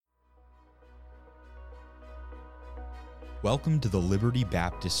Welcome to the Liberty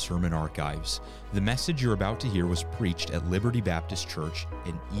Baptist Sermon Archives. The message you're about to hear was preached at Liberty Baptist Church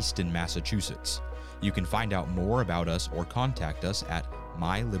in Easton, Massachusetts. You can find out more about us or contact us at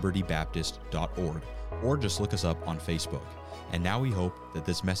mylibertybaptist.org or just look us up on Facebook. And now we hope that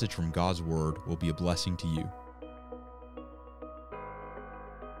this message from God's Word will be a blessing to you.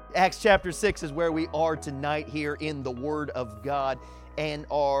 Acts chapter 6 is where we are tonight here in the Word of God. And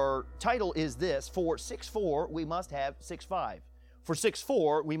our title is this: for 6:4, we must have 6:5. For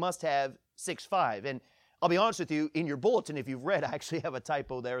 6:4, we must have 6:5. And I'll be honest with you, in your bulletin, if you've read, I actually have a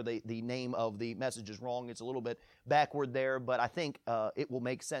typo there. The name of the message is wrong. It's a little bit backward there, but I think it will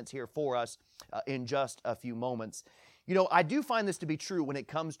make sense here for us in just a few moments. You know, I do find this to be true when it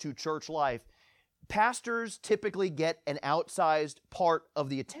comes to church life. Pastors typically get an outsized part of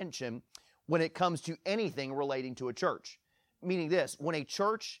the attention when it comes to anything relating to a church. Meaning this: when a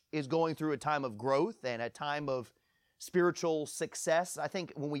church is going through a time of growth and a time of spiritual success, I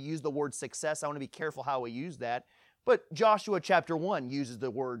think when we use the word success, I want to be careful how we use that. But Joshua chapter 1 uses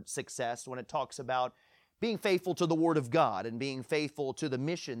the word success when it talks about being faithful to the Word of God and being faithful to the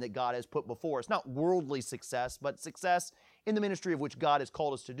mission that God has put before us. Not worldly success, but success in the ministry of which God has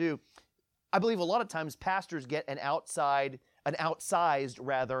called us to do. I believe a lot of times pastors get an outsized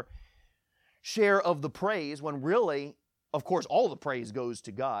share of the praise when really, of course, all the praise goes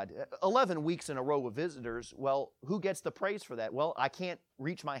to God. 11 weeks in a row with visitors, well, who gets the praise for that? Well, I can't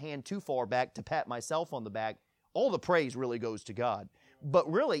reach my hand too far back to pat myself on the back. All the praise really goes to God. But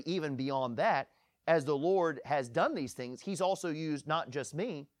really, even beyond that, as the Lord has done these things, He's also used not just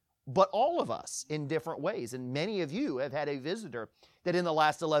me, but all of us in different ways. And many of you have had a visitor that in the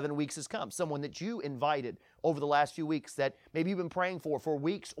last 11 weeks has come, someone that you invited over the last few weeks that maybe you've been praying for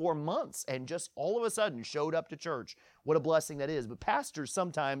weeks or months, and just all of a sudden showed up to church. What a blessing that is. But pastors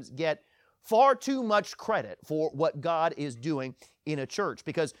sometimes get far too much credit for what God is doing in a church,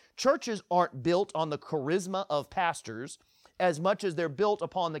 because churches aren't built on the charisma of pastors as much as they're built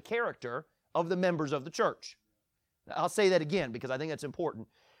upon the character of the members of the church. Now, I'll say that again because I think that's important.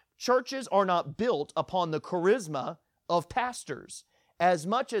 Churches are not built upon the charisma of pastors as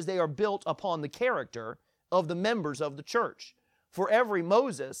much as they are built upon the character of the members of the church. For every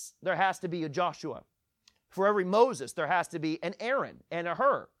Moses, there has to be a Joshua. For every Moses, there has to be an Aaron and a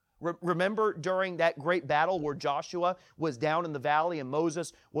Hur. Remember during that great battle where Joshua was down in the valley and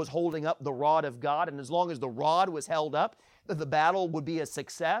Moses was holding up the rod of God, and as long as the rod was held up, the battle would be a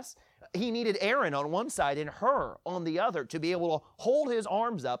success. He needed Aaron on one side and Hur on the other to be able to hold his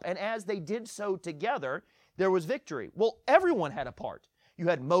arms up, and as they did so together, there was victory. Well, everyone had a part. You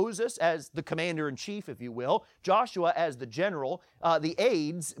had Moses as the commander-in-chief, if you will, Joshua as the general, the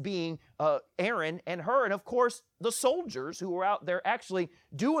aides being Aaron and Hur, and of course the soldiers who were out there actually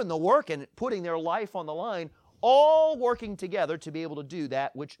doing the work and putting their life on the line, all working together to be able to do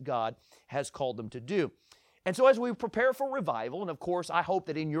that which God has called them to do. And so as we prepare for revival, and of course I hope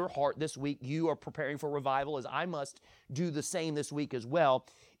that in your heart this week you are preparing for revival, as I must do the same this week as well,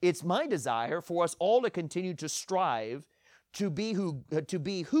 it's my desire for us all to continue to strive to be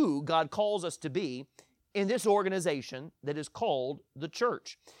who God calls us to be in this organization that is called the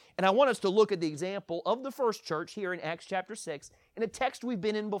church. And I want us to look at the example of the first church here in Acts chapter 6, in a text we've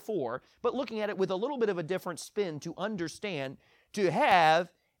been in before, but looking at it with a little bit of a different spin to understand. To have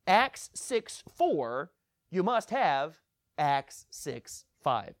Acts 6:4, you must have Acts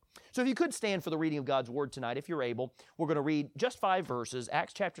 6:5. So if you could stand for the reading of God's Word tonight, if you're able, we're going to read just 5 verses,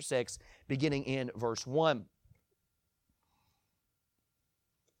 Acts chapter 6, beginning in verse 1.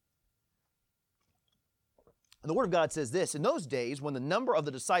 The Word of God says this: in those days, when the number of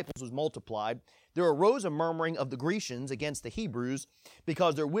the disciples was multiplied, there arose a murmuring of the Grecians against the Hebrews,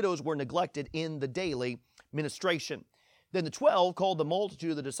 because their widows were neglected in the daily ministration. Then the 12 called the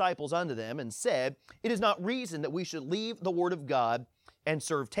multitude of the disciples unto them, and said, it is not reason that we should leave the Word of God and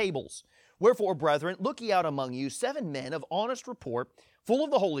serve tables. Wherefore, brethren, look ye out among you 7 men of honest report, full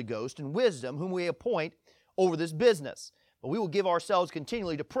of the Holy Ghost and wisdom, whom we appoint over this business. But we will give ourselves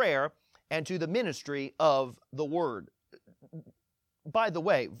continually to prayer and to the ministry of the Word. By the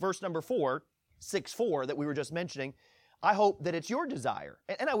way, verse number 4, 6:4, that we were just mentioning, I hope that it's your desire.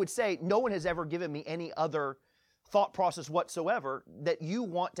 And I would say no one has ever given me any other thought process whatsoever that you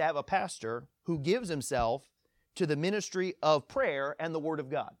want to have a pastor who gives himself to the ministry of prayer and the Word of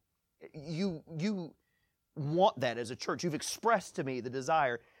God. You want that as a church. You've expressed to me the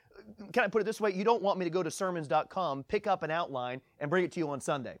desire. Can I put it this way? You don't want me to go to sermons.com, pick up an outline, and bring it to you on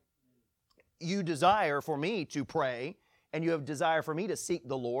Sunday. You desire for me to pray, and you have desire for me to seek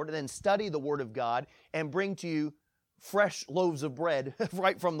the Lord and then study the Word of God and bring to you fresh loaves of bread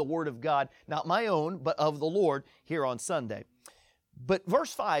right from the Word of God, not my own, but of the Lord here on Sunday. But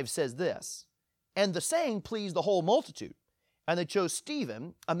verse 5 says this, "And the saying pleased the whole multitude. And they chose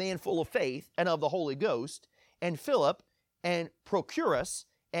Stephen, a man full of faith and of the Holy Ghost, and Philip, and Prochorus,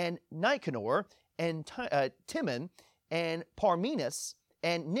 and Nicanor, and Timon, and Parmenas,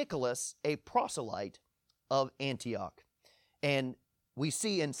 and Nicholas, a proselyte of Antioch." And we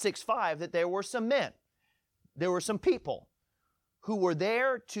see in 6:5 that there were some men, there were some people who were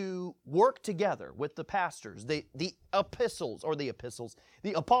there to work together with the pastors, the apostles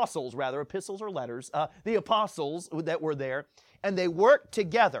that were there, and they worked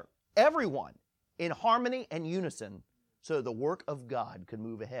together, everyone in harmony and unison, so the work of God could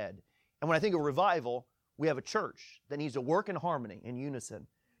move ahead. And when I think of revival, we have a church that needs to work in harmony and unison.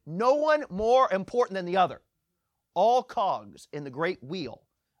 No one more important than the other. All cogs in the great wheel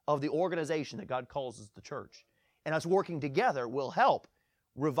of the organization that God calls us the church. And us working together will help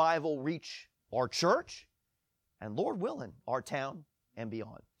revival reach our church and, Lord willing, our town and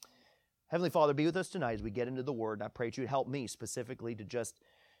beyond. Heavenly Father, be with us tonight as we get into the Word. And I pray that you would help me specifically to just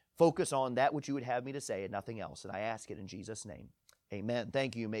focus on that which you would have me to say and nothing else. And I ask it in Jesus' name. Amen.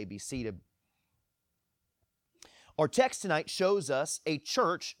 Thank you. You may be seated. Our text tonight shows us a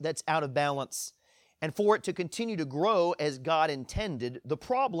church that's out of balance. And for it to continue to grow as God intended, the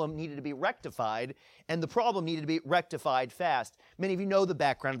problem needed to be rectified, and the problem needed to be rectified fast. Many of you know the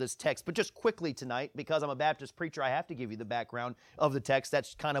background of this text, but just quickly tonight, because I'm a Baptist preacher, I have to give you the background of the text.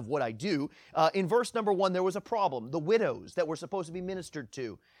 That's kind of what I do. In verse number 1, there was a problem. The widows that were supposed to be ministered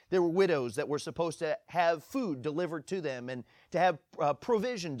to. There were widows that were supposed to have food delivered to them and to have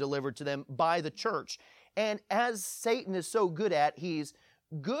provision delivered to them by the church. And as Satan is so good at, he's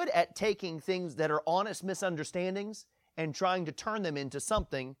good at taking things that are honest misunderstandings and trying to turn them into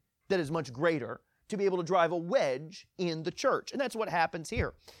something that is much greater to be able to drive a wedge in the church. And that's what happens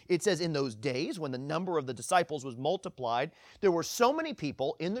here. It says, in those days when the number of the disciples was multiplied, there were so many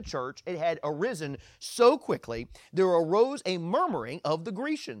people in the church, it had arisen so quickly, there arose a murmuring of the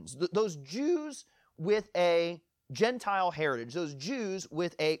Grecians, those Jews with a Gentile heritage, those Jews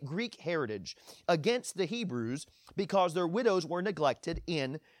with a Greek heritage, against the Hebrews because their widows were neglected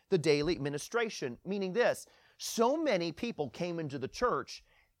in the daily ministration. Meaning this, so many people came into the church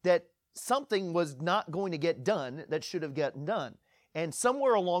that something was not going to get done that should have gotten done. And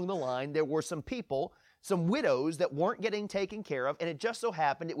somewhere along the line, there were some people, some widows that weren't getting taken care of, and it just so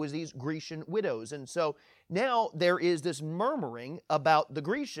happened it was these Grecian widows. And so now there is this murmuring about the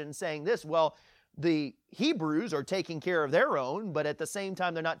Grecians saying this, well, the Hebrews are taking care of their own, but at the same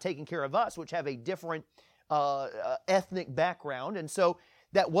time, they're not taking care of us, which have a different ethnic background. And so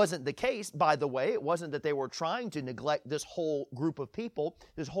that wasn't the case, by the way. It wasn't that they were trying to neglect this whole group of people,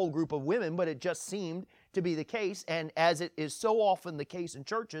 this whole group of women, but it just seemed to be the case. And as it is so often the case in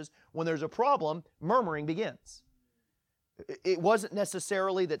churches, when there's a problem, murmuring begins. It wasn't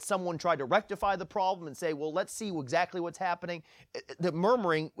necessarily that someone tried to rectify the problem and say, well, let's see exactly what's happening. The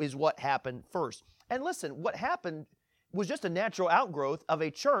murmuring is what happened first. And listen, what happened was just a natural outgrowth of a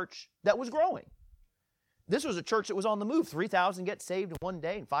church that was growing. This was a church that was on the move. 3,000 get saved in one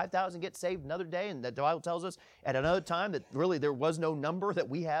day and 5,000 get saved another day. And the Bible tells us at another time that really there was no number that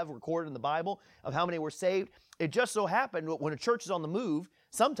we have recorded in the Bible of how many were saved. It just so happened when a church is on the move,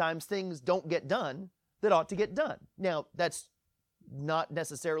 sometimes things don't get done that ought to get done. Now, that's not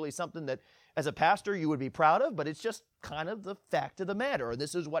necessarily something that as a pastor you would be proud of, but it's just kind of the fact of the matter. And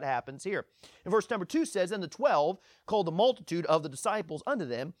this is what happens here. And verse number 2 says, "And the 12 called the multitude of the disciples unto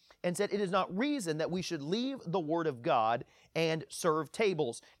them, and said, It is not reason that we should leave the word of God and serve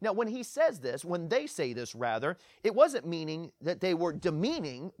tables." Now, when he says this, when they say this rather, it wasn't meaning that they were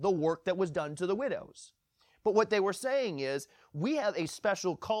demeaning the work that was done to the widows. But what they were saying is, we have a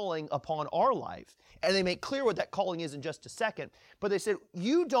special calling upon our life. And they make clear what that calling is in just a second. But they said,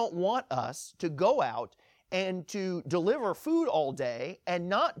 you don't want us to go out and to deliver food all day and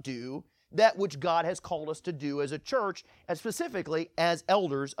not do that which God has called us to do as a church, and specifically as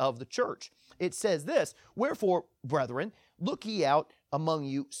elders of the church. It says this, "Wherefore, brethren, look ye out among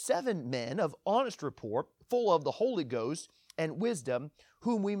you 7 men of honest report, full of the Holy Ghost and wisdom,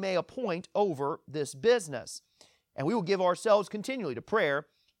 whom we may appoint over this business. And we will give ourselves continually to prayer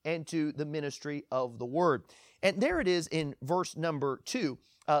and to the ministry of the word." And there it is in verse number 2.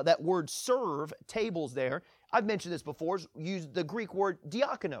 That word serve, tables there. I've mentioned this before. Use the Greek word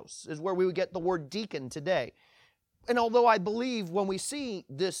diakonos is where we would get the word deacon today. And although I believe when we see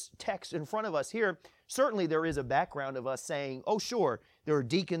this text in front of us here, certainly there is a background of us saying, oh, sure, there are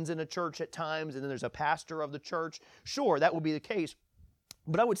deacons in a church at times, and then there's a pastor of the church. Sure, that will be the case.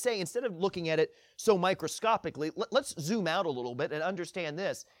 But I would say instead of looking at it so microscopically, let's zoom out a little bit and understand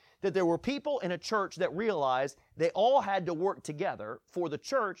this, that there were people in a church that realized they all had to work together for the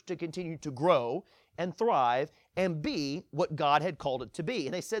church to continue to grow and thrive and be what God had called it to be.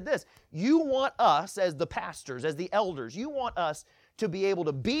 And they said this, you want us as the pastors, as the elders, you want us to be able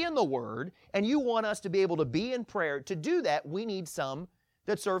to be in the Word, and you want us to be able to be in prayer. To do that, we need some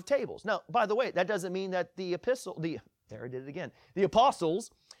that serve tables. Now, by the way, that doesn't mean that the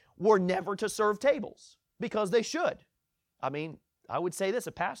apostles were never to serve tables, because they should. I mean, I would say this,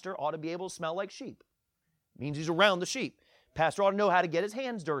 a pastor ought to be able to smell like sheep. It means he's around the sheep. Pastor ought to know how to get his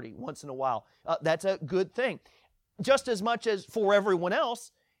hands dirty once in a while. That's a good thing. Just as much as for everyone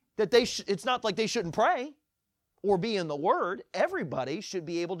else, that it's not like they shouldn't pray or be in the Word. Everybody should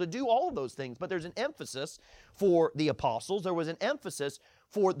be able to do all of those things. But there's an emphasis for the apostles. There was an emphasis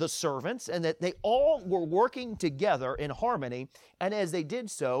for the servants, and that they all were working together in harmony. And as they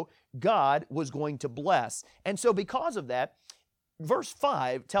did so, God was going to bless. And so because of that, verse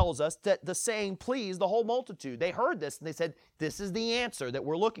 5 tells us that the saying pleased the whole multitude. They heard this and they said, this is the answer that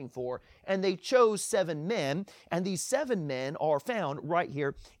we're looking for. And they chose 7 men, and these 7 men are found right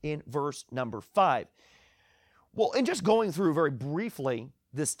here in verse number 5. Well, in just going through very briefly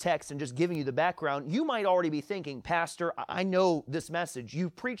this text and just giving you the background, you might already be thinking, Pastor, I know this message.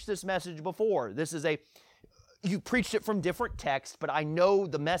 You've preached this message before. You preached it from different texts, but I know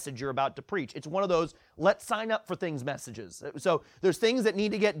the message you're about to preach. It's one of those let's sign up for things messages. So there's things that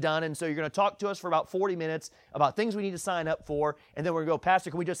need to get done, and so you're going to talk to us for about 40 minutes about things we need to sign up for, and then we're going to go,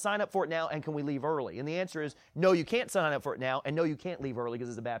 Pastor, can we just sign up for it now, and can we leave early? And the answer is, no, you can't sign up for it now, and no, you can't leave early because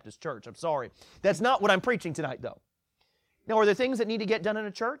it's a Baptist church. I'm sorry. That's not what I'm preaching tonight, though. Now, are there things that need to get done in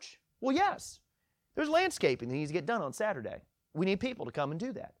a church? Well, yes. There's landscaping that needs to get done on Saturday. We need people to come and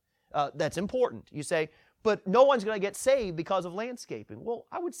do that. That's important. You say, but no one's going to get saved because of landscaping. Well,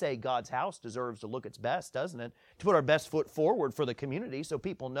 I would say God's house deserves to look its best, doesn't it? To put our best foot forward for the community so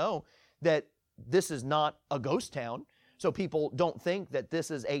people know that this is not a ghost town, so people don't think that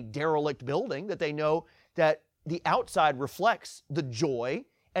this is a derelict building, that they know that the outside reflects the joy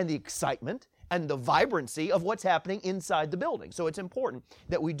and the excitement and the vibrancy of what's happening inside the building. So it's important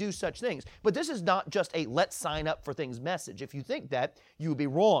that we do such things. But this is not just a let's sign up for things message. If you think that, you would be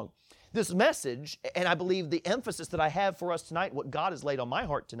wrong. This message, and I believe the emphasis that I have for us tonight, what God has laid on my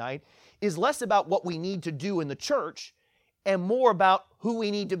heart tonight, is less about what we need to do in the church and more about who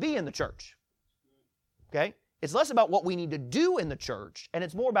we need to be in the church. Okay? It's less about what we need to do in the church, and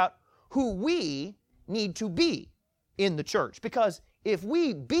it's more about who we need to be in the church. Because if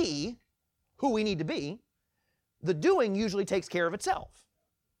we be who we need to be, the doing usually takes care of itself.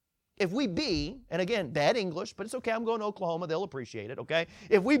 If we be, and again, bad English, but it's okay, I'm going to Oklahoma, they'll appreciate it, okay?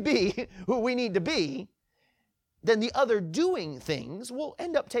 If we be who we need to be, then the other doing things will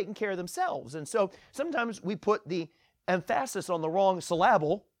end up taking care of themselves. And so sometimes we put the emphasis on the wrong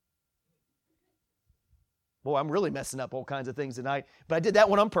syllable. Boy, I'm really messing up all kinds of things tonight, but I did that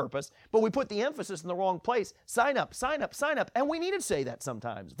one on purpose. But we put the emphasis in the wrong place. Sign up, sign up, sign up. And we need to say that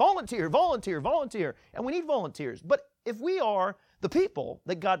sometimes. Volunteer, volunteer, volunteer. And we need volunteers. But if we are the people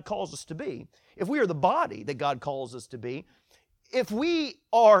that God calls us to be, if we are the body that God calls us to be, if we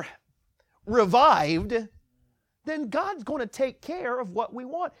are revived, then God's going to take care of what we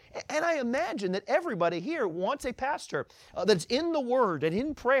want. And I imagine that everybody here wants a pastor that's in the Word and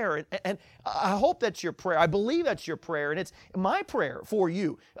in prayer. And I hope that's your prayer. I believe that's your prayer. And it's my prayer for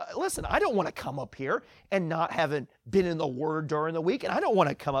you. Listen, I don't want to come up here and not having been in the Word during the week. And I don't want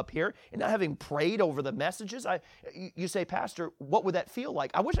to come up here and not having prayed over the messages. You say, Pastor, what would that feel like?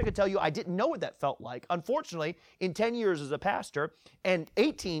 I wish I could tell you I didn't know what that felt like. Unfortunately, in 10 years as a pastor and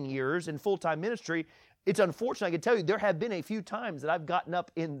 18 years in full-time ministry, it's unfortunate. I can tell you there have been a few times that I've gotten up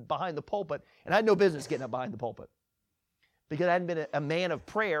behind the pulpit, and I had no business getting up behind the pulpit because I hadn't been a man of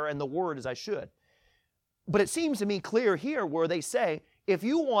prayer and the Word as I should. But it seems to me clear here where they say, if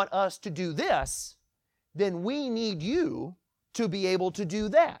you want us to do this, then we need you to be able to do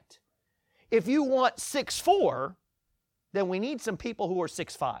that. If you want 6'4", then we need some people who are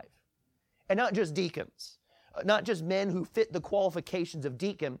 6'5", and not just deacons, not just men who fit the qualifications of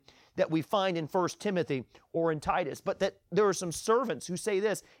deacon that we find in 1 Timothy or in Titus, but that there are some servants who say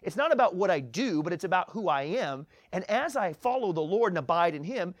this, it's not about what I do, but it's about who I am. And as I follow the Lord and abide in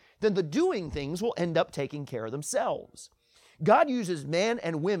Him, then the doing things will end up taking care of themselves. God uses men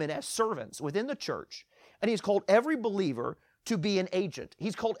and women as servants within the church, and He's called every believer to be an agent.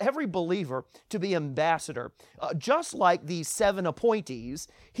 He's called every believer to be ambassador, just like these 7 appointees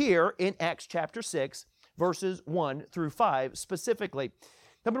here in Acts chapter 6, verses 1 through 5 specifically.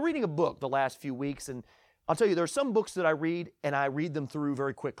 I've been reading a book the last few weeks, and I'll tell you, there are some books that I read, and I read them through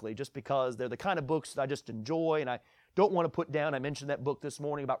very quickly just because they're the kind of books that I just enjoy and I don't want to put down. I mentioned that book this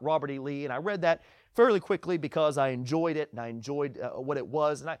morning about Robert E. Lee, and I read that fairly quickly because I enjoyed it and I enjoyed what it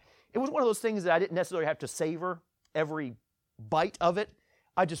was. And it was one of those things that I didn't necessarily have to savor every bite of it.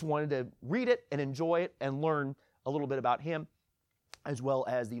 I just wanted to read it and enjoy it and learn a little bit about him as well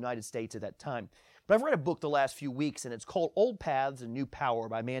as the United States at that time. But I've read a book the last few weeks, and it's called Old Paths and New Power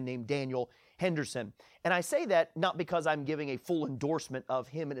by a man named Daniel Henderson. And I say that not because I'm giving a full endorsement of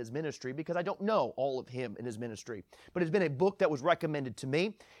him and his ministry, because I don't know all of him and his ministry. But it's been a book that was recommended to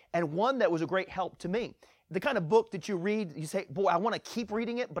me, and one that was a great help to me. The kind of book that you read, you say, boy, I want to keep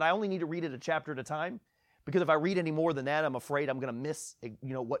reading it, but I only need to read it a chapter at a time. Because if I read any more than that, I'm afraid I'm going to miss,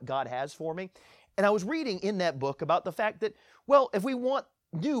 what God has for me. And I was reading in that book about the fact that, well, if we want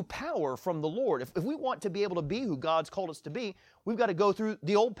new power from the Lord, if we want to be able to be who God's called us to be, we've got to go through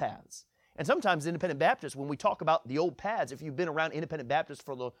the old paths. And sometimes Independent Baptists, when we talk about the old paths, if you've been around Independent Baptists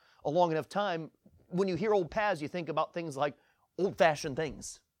for a long enough time, when you hear old paths, you think about things like old-fashioned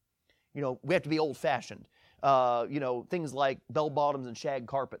things. We have to be old-fashioned. Things like bell bottoms and shag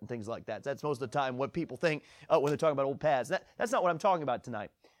carpet and things like that. That's most of the time what people think when they're talking about old paths. That's not what I'm talking about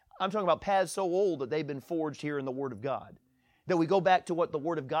tonight. I'm talking about paths so old that they've been forged here in the Word of God. That we go back to what the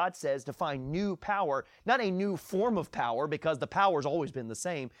Word of God says to find new power, not a new form of power, because the power's always been the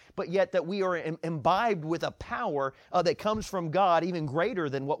same, but yet that we are imbibed with a power that comes from God even greater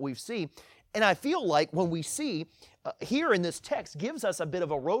than what we've seen. And I feel like when we see here in this text gives us a bit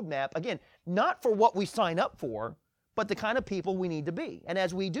of a roadmap, again, not for what we sign up for, but the kind of people we need to be. And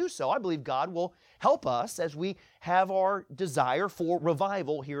as we do so, I believe God will help us as we have our desire for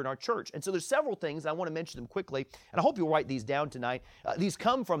revival here in our church. And so there's several things, and I want to mention them quickly, and I hope you'll write these down tonight. These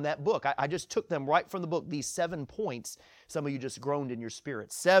come from that book. I just took them right from the book, these 7 points. Some of you just groaned in your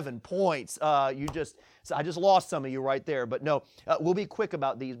spirit. 7 points. I just lost some of you right there. But no, we'll be quick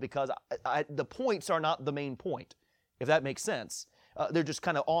about these because the points are not the main point, if that makes sense. They're just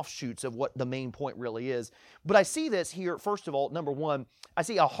kind of offshoots of what the main point really is. But I see this here, first of all, number one, I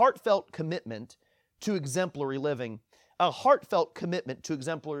see a heartfelt commitment to exemplary living. A heartfelt commitment to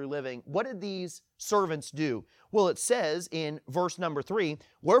exemplary living. What did these servants do? Well, it says in verse number 3,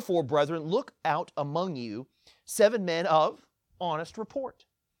 "Wherefore, brethren, look out among you 7 men of honest report."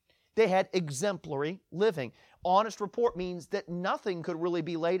 They had exemplary living. Honest report means that nothing could really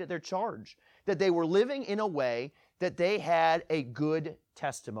be laid at their charge. That they were living in a way that they had a good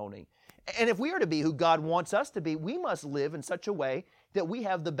testimony. And if we are to be who God wants us to be, we must live in such a way that we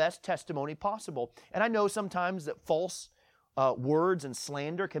have the best testimony possible. And I know sometimes that false words and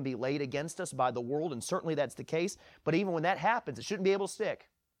slander can be laid against us by the world, and certainly that's the case. But even when that happens, it shouldn't be able to stick.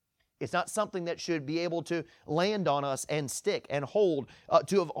 It's not something that should be able to land on us and stick and hold.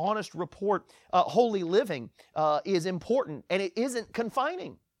 To have honest report, holy living is important, and it isn't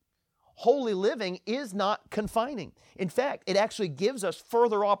confining. Holy living is not confining. In fact, it actually gives us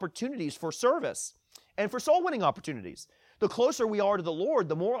further opportunities for service and for soul-winning opportunities. The closer we are to the Lord,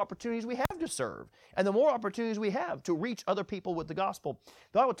 the more opportunities we have to serve, and the more opportunities we have to reach other people with the gospel.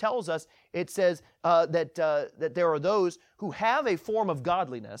 The Bible tells us, it says that there are those who have a form of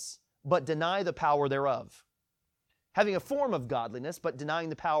godliness, but deny the power thereof. Having a form of godliness, but denying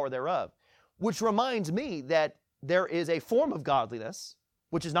the power thereof. Which reminds me that there is a form of godliness,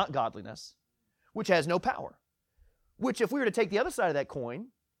 which is not godliness, which has no power. Which, if we were to take the other side of that coin,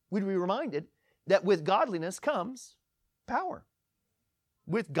 we'd be reminded that with godliness comes power.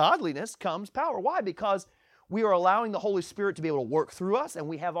 With godliness comes power. Why? Because we are allowing the Holy Spirit to be able to work through us, and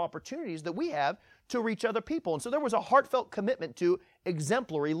we have opportunities that we have to reach other people. And so there was a heartfelt commitment to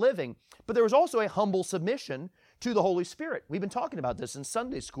exemplary living. But there was also a humble submission to the Holy Spirit. We've been talking about this in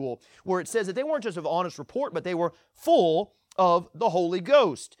Sunday school, where it says that they weren't just of honest report, but they were full of the Holy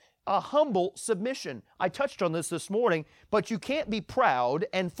Ghost. A humble submission. I touched on this morning, but you can't be proud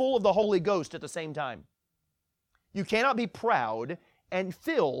and full of the Holy Ghost at the same time. You cannot be proud and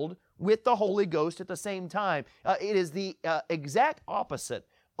filled with the Holy Ghost at the same time. It is the exact opposite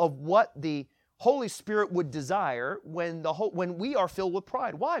of what the Holy Spirit would desire when we are filled with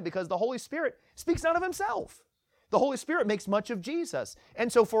pride. Why? Because the Holy Spirit speaks not of Himself. The Holy Spirit makes much of Jesus.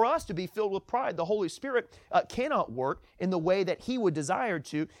 And so for us to be filled with pride, the Holy Spirit cannot work in the way that He would desire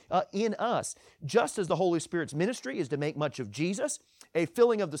to in us. Just as the Holy Spirit's ministry is to make much of Jesus, a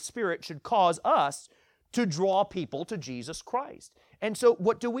filling of the Spirit should cause us to draw people to Jesus Christ. And so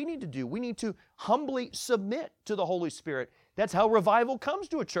what do we need to do? We need to humbly submit to the Holy Spirit. That's how revival comes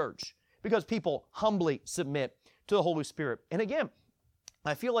to a church, because people humbly submit to the Holy Spirit. And again,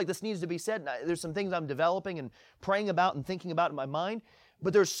 I feel like this needs to be said. There's some things I'm developing and praying about and thinking about in my mind,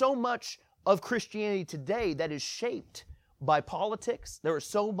 but there's so much of Christianity today that is shaped by politics. There is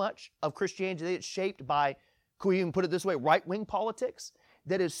so much of Christianity today that's shaped by, could we even put it this way, right-wing politics,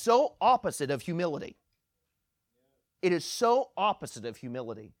 that is so opposite of humility. It is so opposite of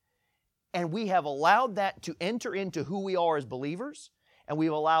humility. And we have allowed that to enter into who we are as believers, and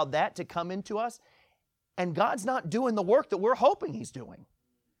we've allowed that to come into us, and God's not doing the work that we're hoping He's doing.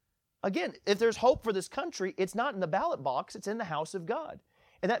 Again, if there's hope for this country, it's not in the ballot box, it's in the house of God.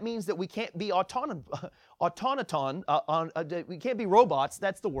 And that means that we can't be we can't be robots,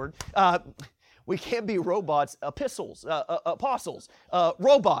 that's the word. We can't be robots, apostles,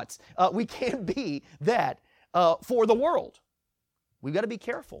 robots. We can't be that for the world. We've got to be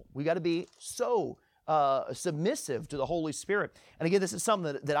careful. We've got to be so submissive to the Holy Spirit. And again, this is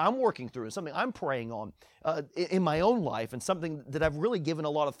something that I'm working through, something I'm praying on in my own life, and something that I've really given a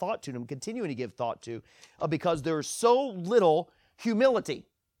lot of thought to and I'm continuing to give thought to because there's so little humility.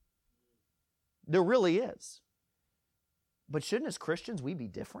 There really is. But shouldn't as Christians we be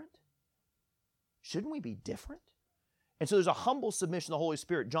different? Shouldn't we be different? And so there's a humble submission to the Holy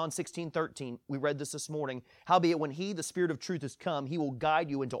Spirit. John 16:13, we read this morning. Howbeit when He, the Spirit of truth, is come, He will guide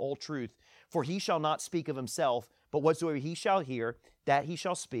you into all truth. For He shall not speak of Himself, but whatsoever He shall hear, that He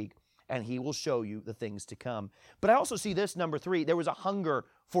shall speak, and He will show you the things to come. But I also see this, number 3, there was a hunger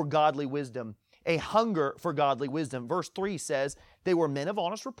for godly wisdom. A hunger for godly wisdom. Verse 3 says, they were men of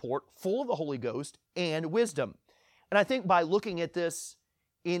honest report, full of the Holy Ghost and wisdom. And I think by looking at this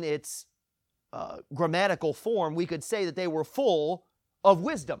in its grammatical form, we could say that they were full of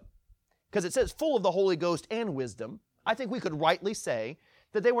wisdom. Because it says full of the Holy Ghost and wisdom. I think we could rightly say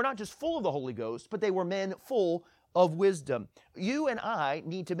that they were not just full of the Holy Ghost, but they were men full of wisdom. You and I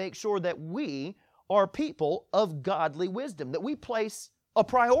need to make sure that we are people of godly wisdom, that we place a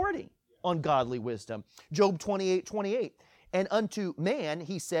priority on godly wisdom. Job 28:28. And unto man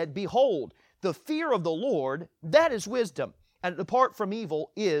he said, behold, the fear of the Lord, that is wisdom. And apart from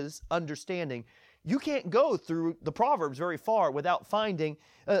evil is understanding. You can't go through the Proverbs very far without finding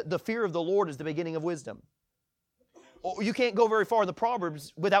the fear of the Lord is the beginning of wisdom. Or you can't go very far in the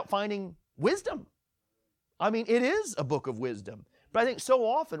Proverbs without finding wisdom. I mean, it is a book of wisdom. But I think so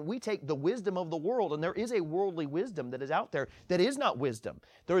often we take the wisdom of the world, and there is a worldly wisdom that is out there that is not wisdom.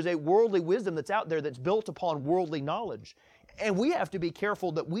 There is a worldly wisdom that's out there that's built upon worldly knowledge. And we have to be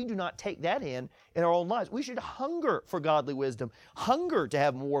careful that we do not take that in our own lives. We should hunger for godly wisdom, hunger to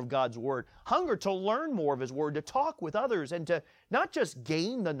have more of God's Word, hunger to learn more of His Word, to talk with others, and to not just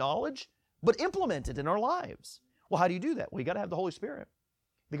gain the knowledge, but implement it in our lives. Well, how do you do that? Well, you got to have the Holy Spirit.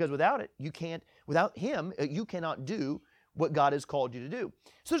 Because without it, without Him, you cannot do what God has called you to do.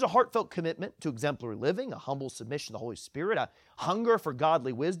 So there's a heartfelt commitment to exemplary living, a humble submission to the Holy Spirit, a hunger for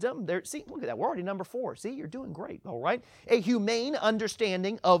godly wisdom. See, look at that. We're already number 4. See, you're doing great, all right? A humane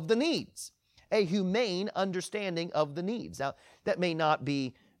understanding of the needs. A humane understanding of the needs. Now, that may not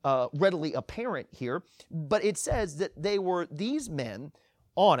be readily apparent here, but it says that they were these men,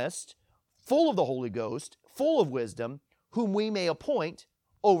 honest, full of the Holy Ghost, full of wisdom, whom we may appoint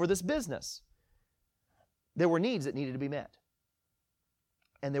over this business. There were needs that needed to be met.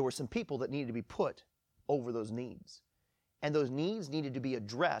 And there were some people that needed to be put over those needs. And those needs needed to be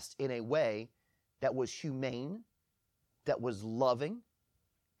addressed in a way that was humane, that was loving,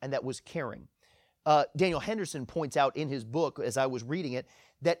 and that was caring. Daniel Henderson points out in his book, as I was reading it,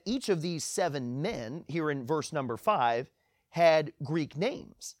 that each of these 7 men, here in verse number 5, had Greek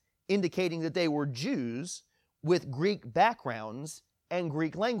names, indicating that they were Jews with Greek backgrounds and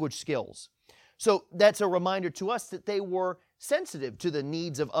Greek language skills. So that's a reminder to us that they were sensitive to the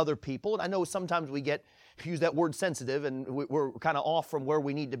needs of other people. And I know sometimes we use that word sensitive and we're kind of off from where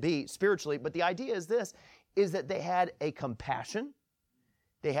we need to be spiritually. But the idea is this, is that they had a compassion.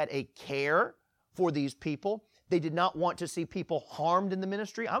 They had a care for these people. They did not want to see people harmed in the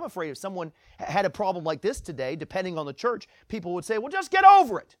ministry. I'm afraid if someone had a problem like this today, depending on the church, people would say, well, just get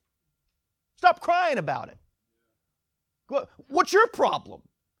over it. Stop crying about it. What's your problem?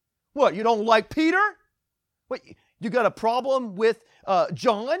 What, you don't like Peter? What, you got a problem with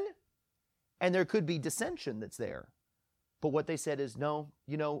John? And there could be dissension that's there. But what they said is, no,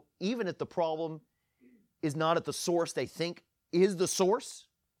 even if the problem is not at the source they think is the source,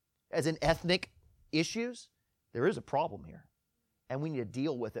 as in ethnic issues, there is a problem here. And we need to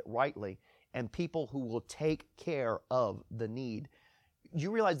deal with it rightly. And people who will take care of the need.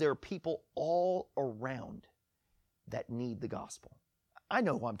 You realize there are people all around that need the gospel. I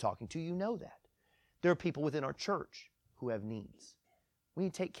know who I'm talking to. You know that. There are people within our church who have needs. We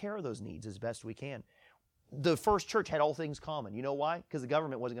need to take care of those needs as best we can. The first church had all things common. You know why? Because the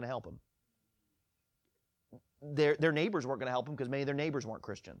government wasn't going to help them. Their neighbors weren't going to help them because many of their neighbors weren't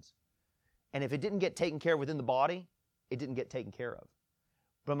Christians. And if it didn't get taken care of within the body, it didn't get taken care of.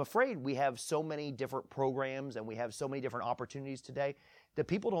 But I'm afraid we have so many different programs and we have so many different opportunities today that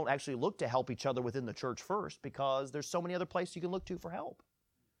people don't actually look to help each other within the church first, because there's so many other places you can look to for help.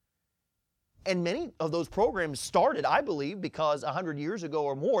 And many of those programs started, I believe, because 100 years ago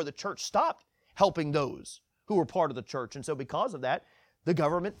or more, the church stopped helping those who were part of the church. And so because of that, the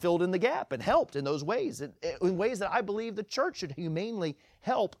government filled in the gap and helped in those ways, in ways that I believe the church should humanely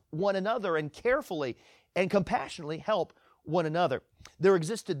help one another and carefully and compassionately help one another. There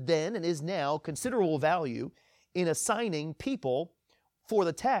existed then and is now considerable value in assigning people for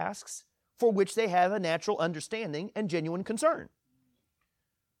the tasks for which they have a natural understanding and genuine concern.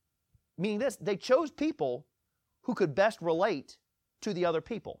 Meaning this, they chose people who could best relate to the other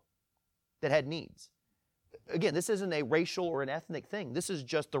people that had needs. Again, this isn't a racial or an ethnic thing. This is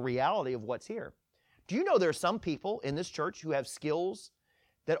just the reality of what's here. Do you know there are some people in this church who have skills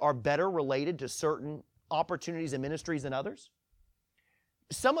that are better related to certain opportunities and ministries than others?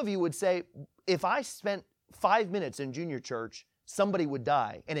 Some of you would say, if I spent 5 minutes in junior church, somebody would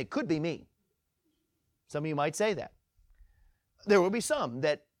die, and it could be me. Some of you might say that. There will be some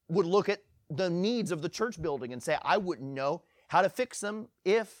that would look at the needs of the church building and say, I wouldn't know how to fix them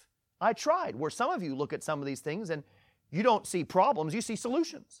if I tried. Where some of you look at some of these things and you don't see problems, you see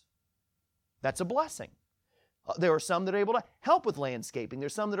solutions. That's a blessing. There are some that are able to help with landscaping.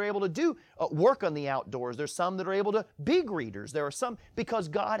 There's some that are able to do work on the outdoors. There's some that are able to be greeters. There are some, because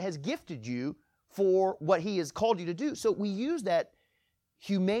God has gifted you for what He has called you to do. So we use that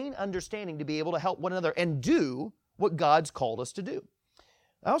humane understanding to be able to help one another and do what God's called us to do.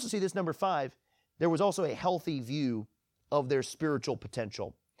 I also see this, number 5, there was also a healthy view of their spiritual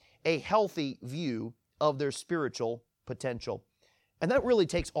potential. A healthy view of their spiritual potential. And that really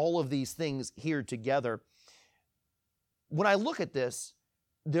takes all of these things here together. When I look at this,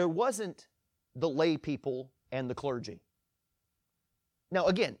 there wasn't the lay people and the clergy. Now,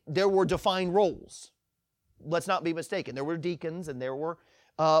 again, there were defined roles. Let's not be mistaken. There were deacons and there were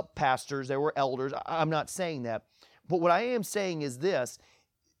pastors, there were elders. I'm not saying that. But what I am saying is this.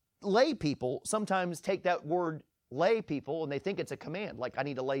 Lay people sometimes take that word lay people and they think it's a command, like I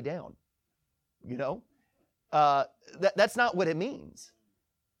need to lay down. You know? That's not what it means.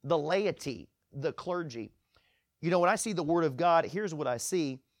 The laity, the clergy. You know, when I see the Word of God, here's what I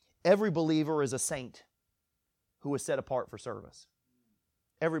see. Every believer is a saint who is set apart for service.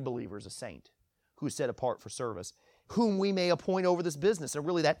 Every believer is a saint who is set apart for service, whom we may appoint over this business. And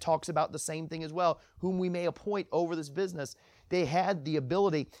really that talks about the same thing as well, whom we may appoint over this business. They had the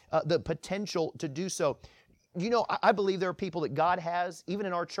ability, the potential to do so. You know, I believe there are people that God has, even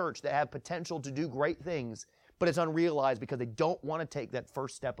in our church, that have potential to do great things, but it's unrealized because they don't want to take that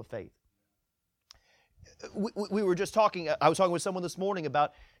first step of faith. We were just talking, I was talking with someone this morning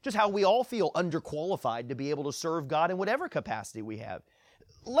about just how we all feel underqualified to be able to serve God in whatever capacity we have.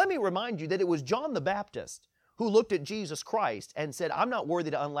 Let me remind you that it was John the Baptist who looked at Jesus Christ and said, I'm not worthy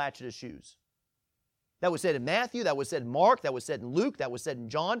to unlatch his shoes. That was said in Matthew, that was said in Mark, that was said in Luke, that was said in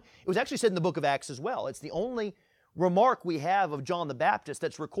John. It was actually said in the book of Acts as well. It's the only remark we have of John the Baptist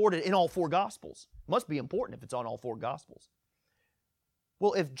that's recorded in all 4 Gospels. Must be important if it's on all 4 Gospels.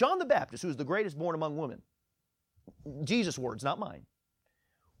 Well, if John the Baptist, who is the greatest born among women, Jesus' words, not mine,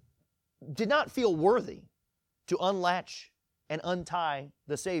 did not feel worthy to unlatch and untie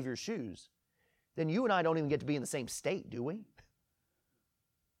the Savior's shoes, then you and I don't even get to be in the same state, do we?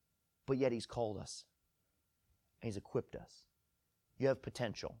 But yet He's called us. And He's equipped us. You have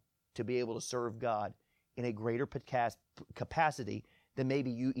potential to be able to serve God in a greater capacity than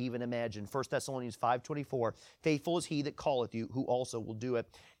maybe you even imagine. 1 Thessalonians 5:24, faithful is He that calleth you, who also will do it.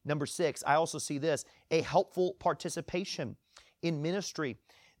 Number 6, I also see this, a helpful participation in ministry.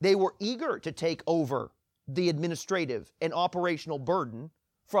 They were eager to take over the administrative and operational burden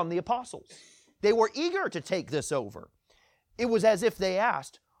from the apostles. They were eager to take this over. It was as if they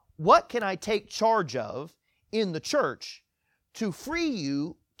asked, what can I take charge of in the church to free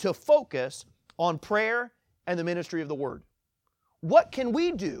you to focus on prayer and the ministry of the Word? What can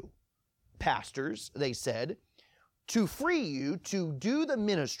we do, pastors, they said, to free you to do the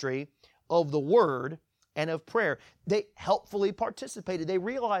ministry of the Word and of prayer? They helpfully participated. They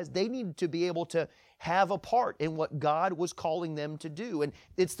realized they needed to be able to have a part in what God was calling them to do. And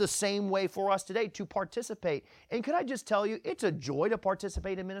it's the same way for us today to participate. And could I just tell you, it's a joy to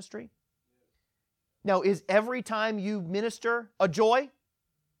participate in ministry. Now, is every time you minister a joy?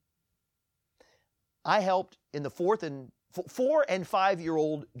 I helped in the 4 and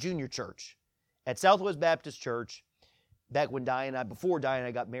 5-year-old junior church at Southwest Baptist Church back when before Diane and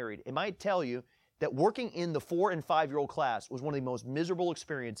I got married. And I tell you that working in the 4- and 5-year-old class was one of the most miserable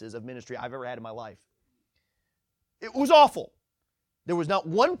experiences of ministry I've ever had in my life. It was awful. There was not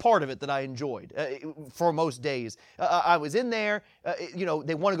one part of it that I enjoyed for most days. I was in there, they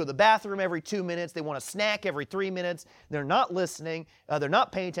want to go to the bathroom every 2 minutes. They want a snack every 3 minutes. They're not listening. They're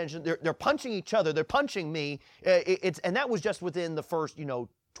not paying attention. They're punching each other. They're punching me. And that was just within the first,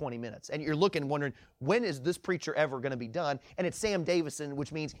 20 minutes. And you're looking, wondering, when is this preacher ever going to be done? And it's Sam Davison,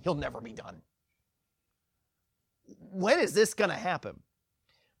 which means he'll never be done. When is this going to happen?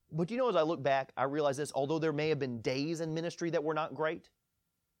 But as I look back, I realize this, although there may have been days in ministry that were not great,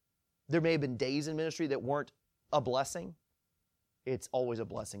 there may have been days in ministry that weren't a blessing, it's always a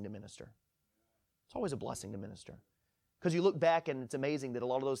blessing to minister. It's always a blessing to minister. Because you look back and it's amazing that a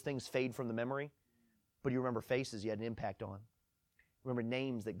lot of those things fade from the memory, but you remember faces you had an impact on. Remember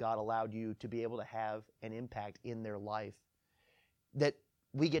names that God allowed you to be able to have an impact in their life. That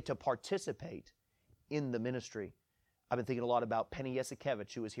we get to participate in the ministry. I've been thinking a lot about Penny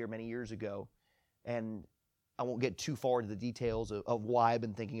Yesikevich, who was here many years ago, and I won't get too far into the details of why I've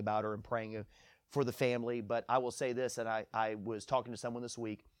been thinking about her and praying for the family, but I will say this, and I was talking to someone this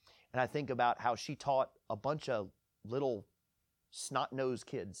week, and I think about how she taught a bunch of little snot-nosed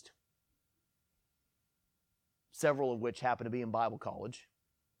kids, several of which happen to be in Bible college,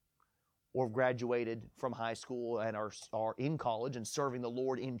 or have graduated from high school and are in college and serving the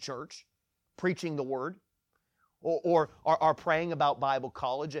Lord in church, preaching the Word, or are praying about Bible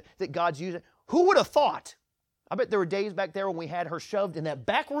college, that God's using. Who would have thought? I bet there were days back there when we had her shoved in that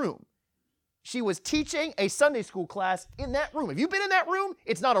back room. She was teaching a Sunday school class in that room. Have you been in that room?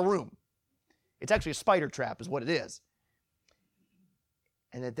 It's not a room. It's actually a spider trap is what it is.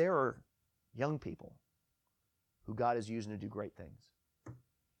 And that there are young people who God is using to do great things.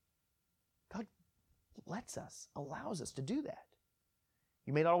 God allows us to do that.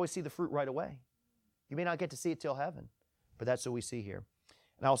 You may not always see the fruit right away. You may not get to see it till heaven, but that's what we see here.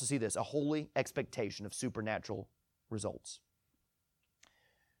 And I also see this, a holy expectation of supernatural results.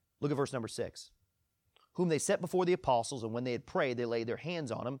 Look at verse number 6. Whom they set before the apostles, and when they had prayed, they laid their hands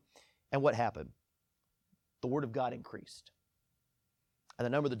on them. And what happened? The word of God increased. And the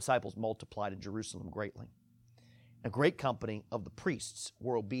number of the disciples multiplied in Jerusalem greatly. A great company of the priests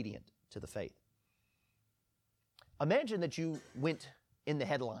were obedient to the faith. Imagine that you went in the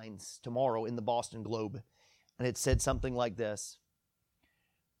headlines tomorrow in the Boston Globe, and it said something like this: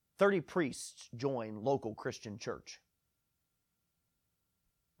 30 priests join local Christian church.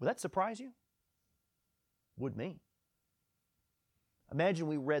 Would that surprise you? Would me. Imagine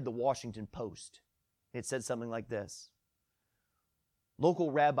we read the Washington Post. It said something like this: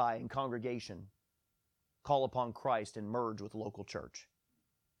 local rabbi and congregation call upon Christ and merge with the local church.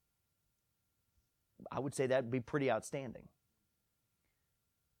 I would say that would be pretty outstanding.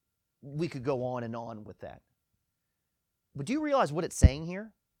 We could go on and on with that. But do you realize what it's saying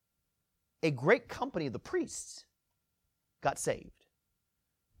here? A great company of the priests got saved.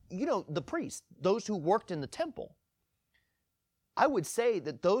 The priests, those who worked in the temple, I would say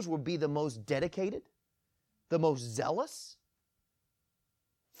that those would be the most dedicated, the most zealous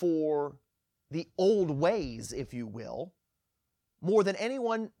for the old ways, if you will, more than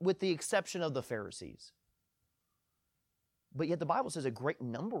anyone with the exception of the Pharisees. But yet the Bible says a great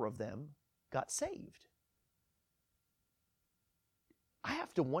number of them got saved. I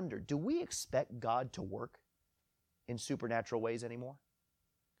have to wonder, do we expect God to work in supernatural ways anymore?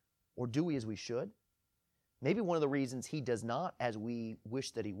 Or do we as we should? Maybe one of the reasons He does not as we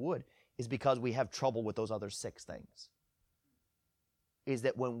wish that He would is because we have trouble with those other 6 things. Is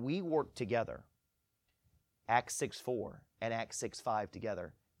that when we work together, Acts 6:4 and Acts 6:5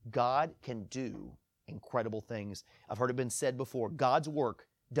 together, God can do incredible things. I've heard it been said before, God's work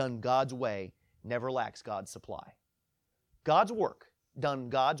done God's way never lacks God's supply. God's work done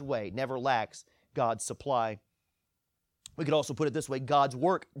God's way never lacks God's supply. We could also put it this way, God's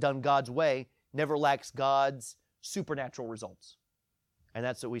work done God's way never lacks God's supernatural results. And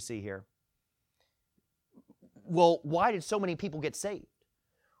that's what we see here. Well, why did so many people get saved?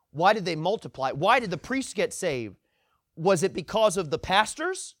 Why did they multiply? Why did the priests get saved? Was it because of the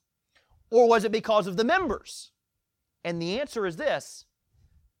pastors? Or was it because of the members? And the answer is this: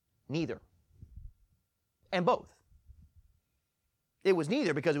 neither. And both. It was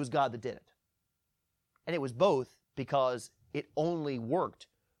neither because it was God that did it. And it was both because it only worked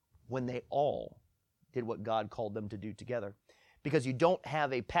when they all did what God called them to do together. Because you don't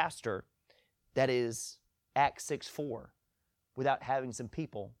have a pastor that is Acts 6:4 without having some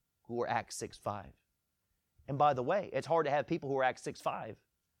people who are Acts 6:5. And by the way, it's hard to have people who are Acts 6:5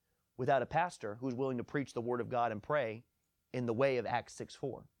 without a pastor who's willing to preach the Word of God and pray in the way of Acts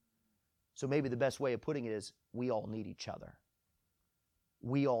 6:4. So maybe the best way of putting it is we all need each other.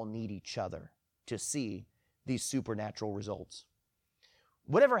 We all need each other to see these supernatural results.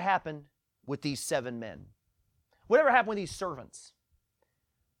 Whatever happened with these 7 men, whatever happened with these servants,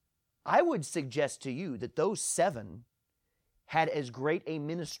 I would suggest to you that those 7 had as great a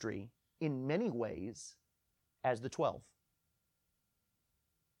ministry in many ways as the 12.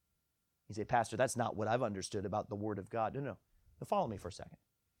 You say, Pastor, that's not what I've understood about the Word of God. No. Follow me for a second.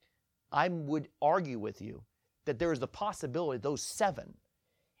 I would argue with you that there is the possibility those 7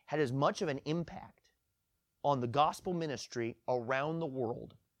 had as much of an impact on the gospel ministry around the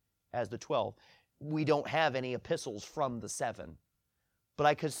world as the 12. We don't have any epistles from the 7, but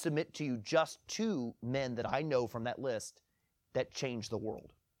I could submit to you just 2 men that I know from that list that changed the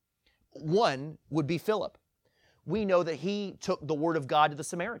world. One would be Philip. We know that he took the word of God to the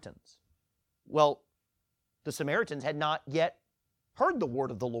Samaritans. Well, the Samaritans had not yet heard the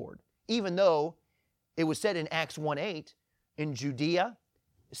word of the Lord, even though it was said in Acts 1:8, in Judea,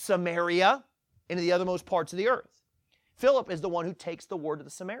 Samaria, and the othermost parts of the earth. Philip is the one who takes the word to the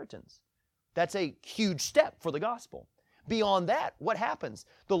Samaritans. That's a huge step for the gospel. Beyond that, what happens?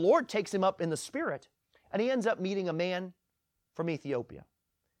 The Lord takes him up in the Spirit, and he ends up meeting a man from Ethiopia.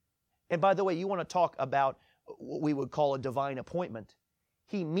 And by the way, you want to talk about what we would call a divine appointment.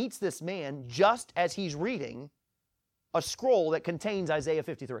 He meets this man just as he's reading a scroll that contains Isaiah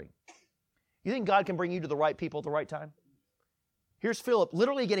 53. You think God can bring you to the right people at the right time? Here's Philip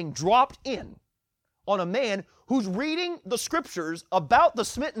literally getting dropped in on a man who's reading the scriptures about the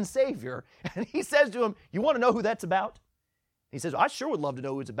smitten Savior, and he says to him, you want to know who that's about? He says, I sure would love to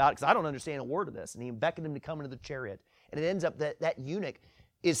know who it's about because I don't understand a word of this. And he beckoned him to come into the chariot. And it ends up that eunuch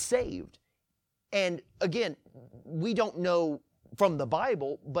is saved. And again, we don't know from the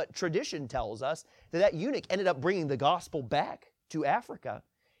Bible, but tradition tells us that eunuch ended up bringing the gospel back to Africa,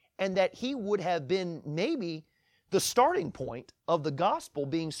 and that he would have been maybe the starting point of the gospel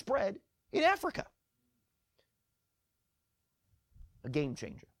being spread in Africa. A game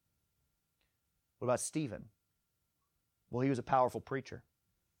changer. What about Stephen? Well, he was a powerful preacher.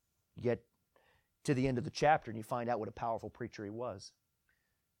 You get to the end of the chapter and you find out what a powerful preacher he was.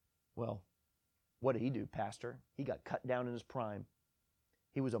 Well, what did he do, Pastor? He got cut down in his prime.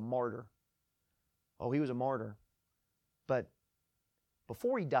 He was a martyr. Oh, he was a martyr. But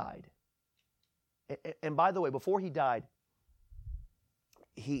before he died, and by the way, before he died,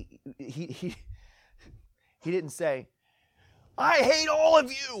 he didn't say, I hate all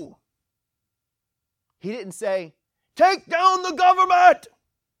of you. He didn't say, take down the government.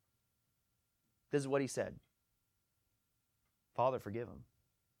 This is what he said. Father, forgive him.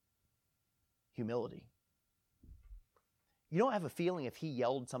 Humility. You don't have a feeling if he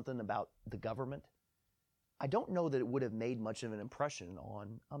yelled something about the government, I don't know that it would have made much of an impression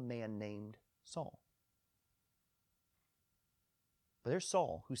on a man named Saul. But there's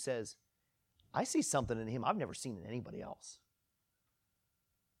Saul who says, I see something in him I've never seen in anybody else.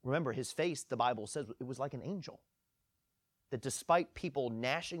 Remember, his face, the Bible says, it was like an angel. That despite people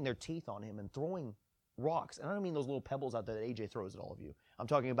gnashing their teeth on him and throwing rocks, and I don't mean those little pebbles out there that AJ throws at all of you. I'm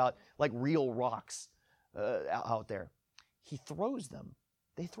talking about like real rocks out there. He throws them.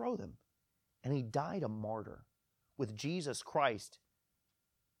 They throw them. And he died a martyr with Jesus Christ,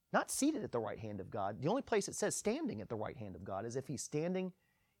 not seated at the right hand of God. The only place it says standing at the right hand of God is if he's standing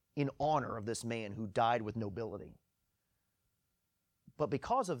in honor of this man who died with nobility. But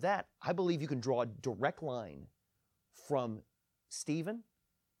because of that, I believe you can draw a direct line from Stephen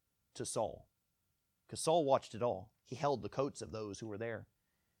to Saul. Because Saul watched it all. He held the coats of those who were there.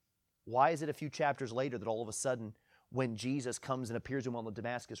 Why is it a few chapters later that all of a sudden, when Jesus comes and appears to him on the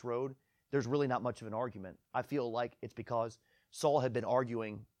Damascus Road, there's really not much of an argument? I feel like it's because Saul had been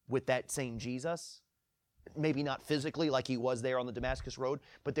arguing with that same Jesus, maybe not physically like he was there on the Damascus Road,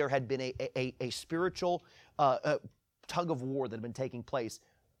 but there had been a spiritual tug of war that had been taking place,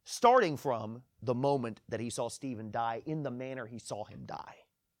 starting from the moment that he saw Stephen die in the manner he saw him die.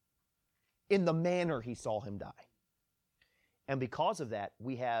 In the manner he saw him die. And because of that,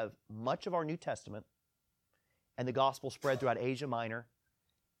 we have much of our New Testament and the gospel spread throughout Asia Minor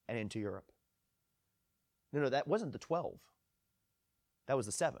and into Europe. No, that wasn't the 12. That was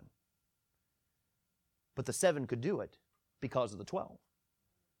the 7. But the 7 could do it because of the 12.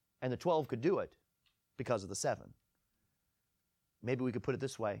 And the 12 could do it because of the 7. Maybe we could put it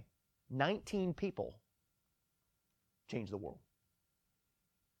this way. 19 people changed the world.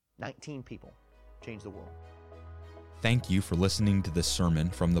 19 people changed the world. Thank you for listening to this sermon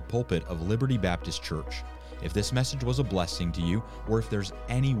from the pulpit of Liberty Baptist Church. If this message was a blessing to you, or if there's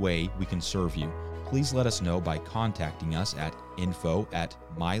any way we can serve you, please let us know by contacting us at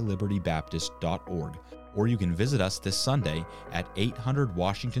info@mylibertybaptist.org, or you can visit us this Sunday at 800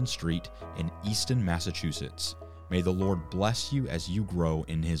 Washington Street in Easton, Massachusetts. May the Lord bless you as you grow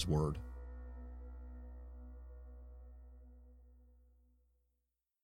in His Word.